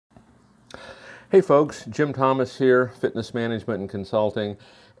Hey folks, Jim Thomas here, Fitness Management and Consulting.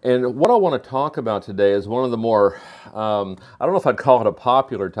 And what I want to talk about today is one of the more, I don't know if I'd call it a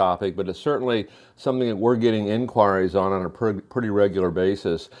popular topic, but it's certainly something that we're getting inquiries on a pretty regular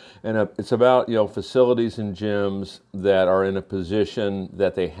basis. And it's about, facilities and gyms that are in a position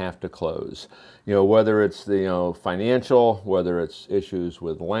that they have to close. Whether it's the, financial, whether it's issues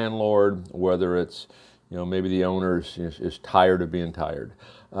with landlord, whether it's, maybe the owner is tired of being tired.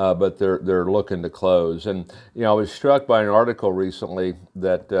 But they're looking to close. And I was struck by an article recently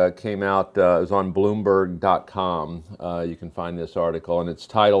that came out. It was on Bloomberg.com. You can find this article, and it's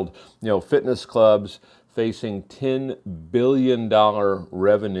titled, "Fitness Clubs Facing $10 billion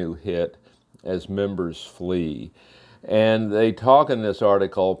Revenue Hit as Members Flee." And they talk in this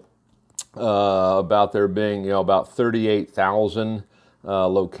article about there being about 38,000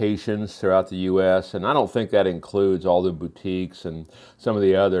 locations throughout the U.S. And I don't think that includes all the boutiques and some of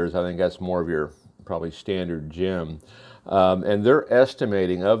the others. I think that's more of your probably standard gym. And they're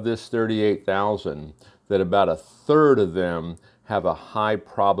estimating of this 38,000 that about a third of them have a high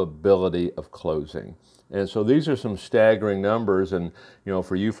probability of closing. And so these are some staggering numbers. And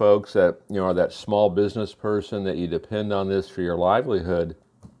for you folks that are that small business person that you depend on this for your livelihood,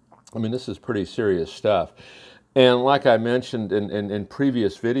 I mean, this is pretty serious stuff. And like I mentioned in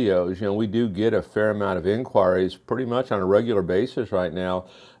previous videos, we do get a fair amount of inquiries pretty much on a regular basis right now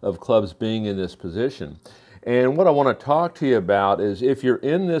of clubs being in this position. And what I want to talk to you about is if you're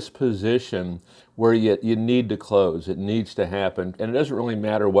in this position where you need to close, it needs to happen, and it doesn't really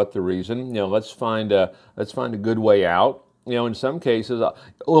matter what the reason. Let's find a good way out. In some cases, a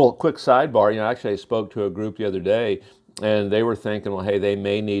little quick sidebar. Actually, I spoke to a group the other day, and they were thinking, well, hey, they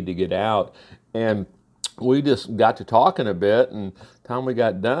may need to get out. And we just got to talking a bit, and time we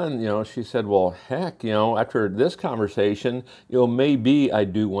got done, she said, well, heck, after this conversation, maybe I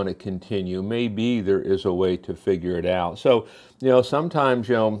do want to continue. Maybe there is a way to figure it out. So,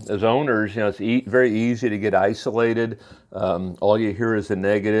 sometimes, as owners, it's very easy to get isolated. All you hear is the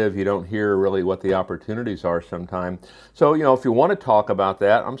negative. You don't hear really what the opportunities are sometimes. So, if you want to talk about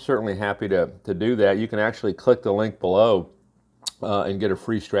that, I'm certainly happy to do that. You can actually click the link below and get a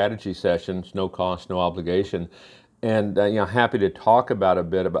free strategy session. It's no cost, no obligation. And happy to talk about a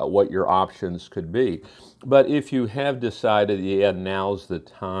bit about what your options could be. But if you have decided, yeah, now's the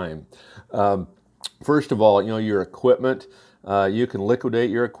time. First of all, your equipment, you can liquidate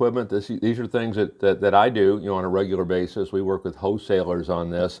your equipment. These are things that I do, on a regular basis. We work with wholesalers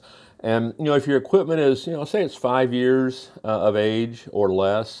on this. And, if your equipment is, say it's 5 years of age or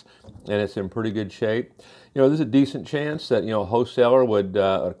less, and it's in pretty good shape, there's a decent chance that, a wholesaler would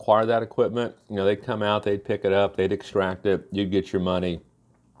acquire that equipment. They'd come out, they'd pick it up, they'd extract it, you'd get your money,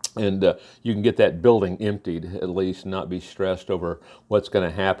 and you can get that building emptied at least, and not be stressed over what's going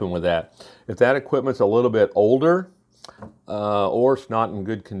to happen with that. If that equipment's a little bit older or it's not in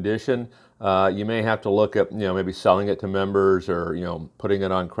good condition, you may have to look at, maybe selling it to members, or, putting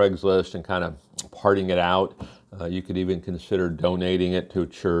it on Craigslist and kind of parting it out. You could even consider donating it to a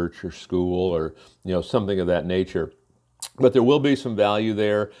church or school, or, something of that nature. But there will be some value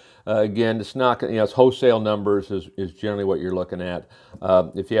there. Again, it's not, it's wholesale numbers is generally what you're looking at.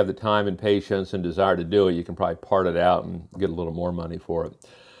 If you have the time and patience and desire to do it, you can probably part it out and get a little more money for it.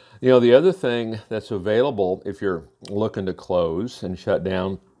 The other thing that's available if you're looking to close and shut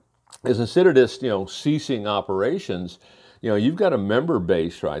down is, instead of just, ceasing operations, you've got a member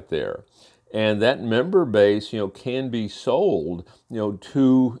base right there. And that member base, can be sold,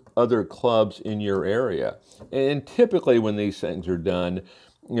 to other clubs in your area. And typically when these things are done,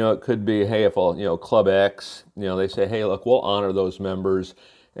 it could be, hey, if, Club X, they say, hey, look, we'll honor those members.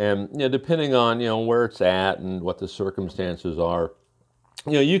 And, depending on, where it's at and what the circumstances are,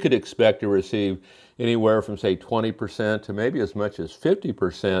 you could expect to receive anywhere from, say, 20% to maybe as much as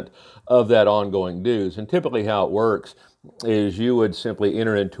 50% of that ongoing dues. And typically how it works is you would simply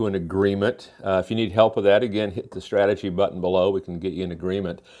enter into an agreement. If you need help with that, again, hit the strategy button below. We can get you an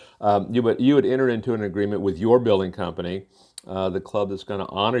agreement. You would enter into an agreement with your building company, the club that's going to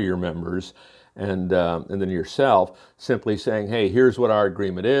honor your members, and then yourself, simply saying, hey, here's what our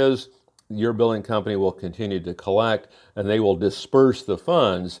agreement is. Your billing company will continue to collect, and they will disperse the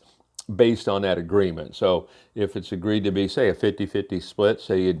funds based on that agreement. So if it's agreed to be, say, a 50-50 split,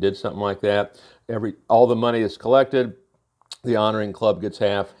 say you did something like that, all the money is collected, the honoring club gets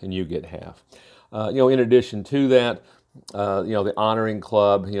half, and you get half. In addition to that, the honoring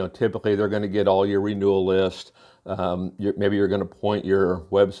club, typically they're going to get all your renewal list. Maybe you're going to point your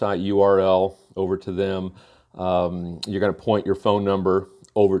website URL over to them. You're going to point your phone number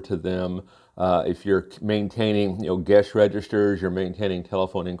over to them. if you're maintaining, guest registers, you're maintaining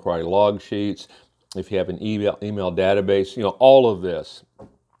telephone inquiry log sheets, if you have an email database, all of this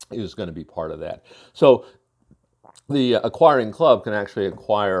is going to be part of that. So the acquiring club can actually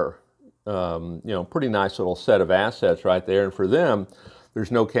acquire, pretty nice little set of assets right there. And for them,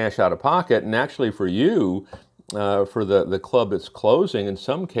 there's no cash out of pocket. And actually for you, for the club that's closing, in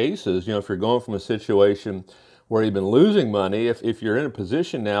some cases, if you're going from a situation where you've been losing money, if you're in a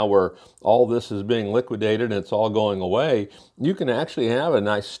position now where all this is being liquidated and it's all going away, you can actually have a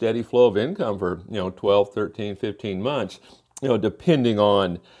nice steady flow of income for 12, 13, 15 months, depending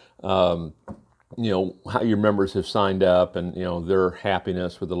on how your members have signed up and their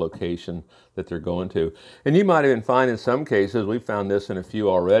happiness with the location that they're going to. And you might even find in some cases, we've found this in a few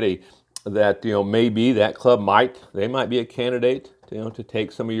already, that maybe that club might be a candidate to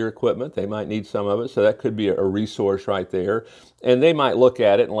take some of your equipment. They might need some of it, so that could be a resource right there. And they might look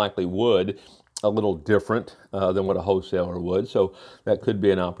at it, and likely would, a little different than what a wholesaler would. So that could be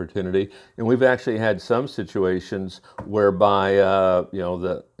an opportunity. And we've actually had some situations whereby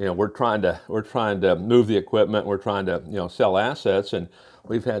we're trying to move the equipment, we're trying to sell assets, and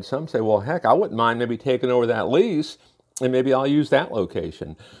we've had some say, well, heck, I wouldn't mind maybe taking over that lease, and maybe I'll use that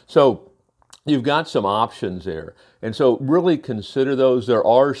location. So you've got some options there. And so really consider those. There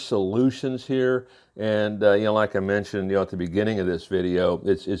are solutions here. And, like I mentioned, at the beginning of this video,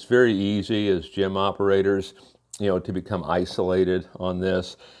 it's very easy as gym operators, to become isolated on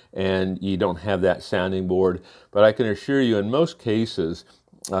this, and you don't have that sounding board. But I can assure you, in most cases,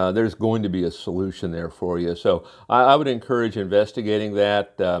 there's going to be a solution there for you. So I would encourage investigating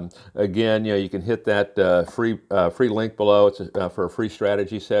that. Again, you can hit that free link below. It's for a free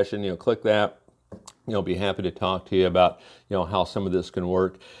strategy session. Click that. Be happy to talk to you about how some of this can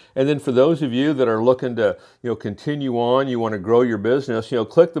work. And then for those of you that are looking to continue on, you want to grow your business,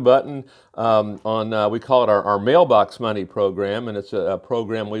 click the button on we call it our Mailbox Money program, and it's a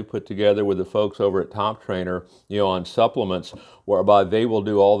program we put together with the folks over at Top Trainer on supplements, whereby they will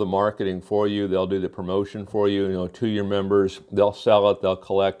do all the marketing for you. They'll do the promotion for you, to your members. They'll sell it, they'll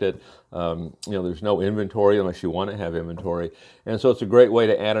collect it. There's no inventory unless you want to have inventory. And so it's a great way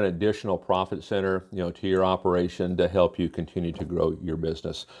to add an additional profit center, to your operation to help you continue to grow your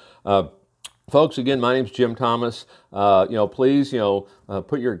business. Folks, again, my name's Jim Thomas. Please,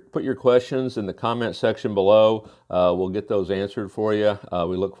 put your questions in the comment section below. We'll get those answered for you.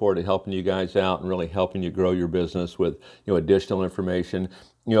 We look forward to helping you guys out and really helping you grow your business with, additional information.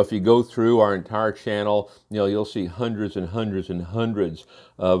 If you go through our entire channel, you'll see hundreds and hundreds and hundreds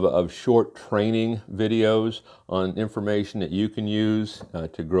of short training videos on information that you can use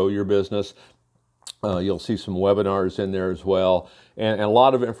to grow your business. You'll see some webinars in there as well, and a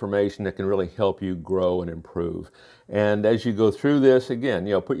lot of information that can really help you grow and improve. And as you go through this, again,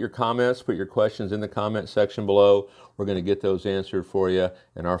 put your comments, put your questions in the comment section below. We're going to get those answered for you,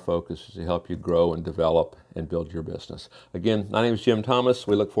 and our focus is to help you grow and develop and build your business. Again, my name is Jim Thomas.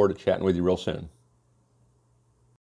 We look forward to chatting with you real soon.